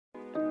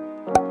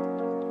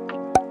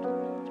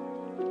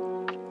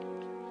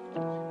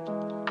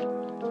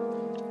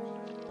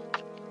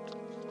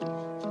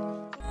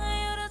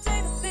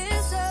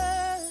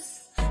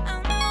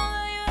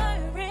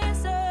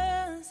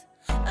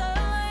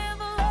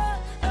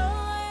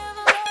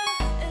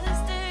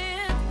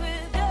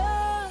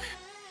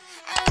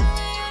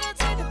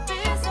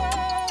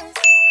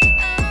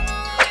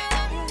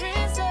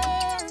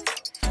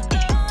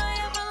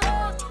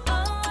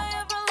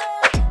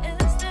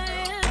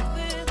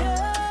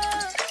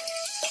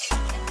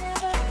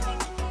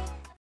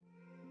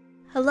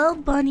Hello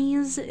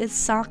bunnies, it's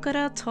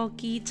Sakura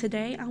Toki.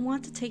 Today I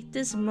want to take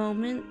this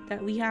moment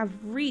that we have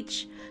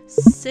reached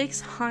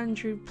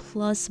 600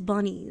 plus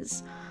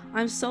bunnies.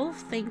 I'm so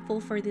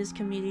thankful for this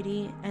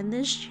community, and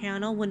this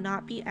channel would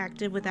not be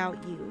active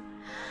without you.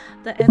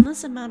 The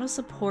endless amount of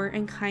support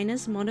and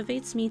kindness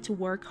motivates me to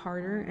work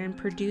harder and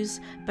produce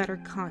better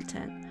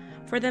content.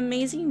 For the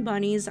amazing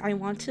bunnies, I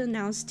want to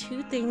announce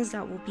two things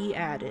that will be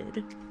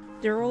added.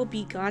 There will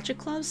be Gacha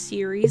Club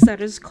series that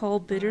is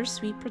called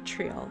Bittersweet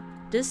Betrayal.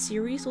 This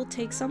series will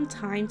take some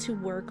time to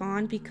work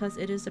on because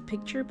it is a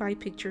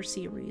picture-by-picture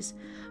series,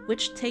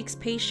 which takes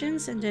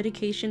patience and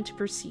dedication to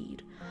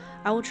proceed.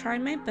 I will try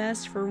my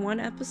best for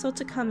one episode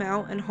to come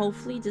out, and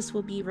hopefully this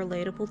will be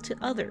relatable to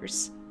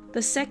others.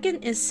 The second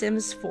is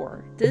Sims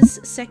 4.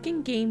 This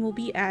second game will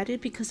be added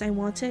because I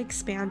want to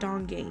expand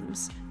on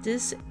games.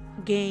 This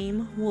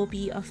game will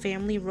be a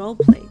family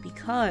roleplay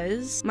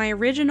because my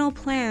original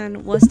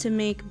plan was to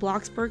make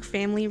Bloxburg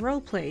family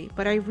roleplay,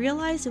 but I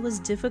realized it was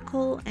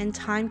difficult and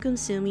time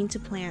consuming to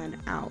plan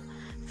out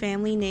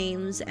family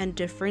names and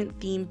different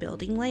theme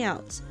building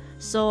layouts.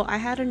 So I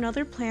had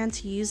another plan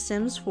to use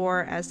Sims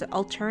 4 as the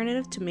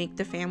alternative to make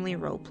the family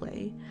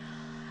roleplay.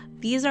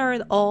 These are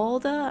all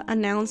the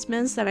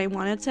announcements that I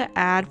wanted to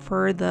add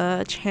for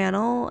the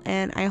channel,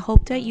 and I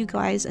hope that you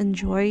guys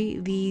enjoy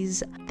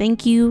these.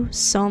 Thank you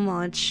so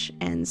much,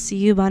 and see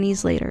you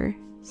bunnies later.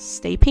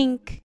 Stay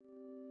pink!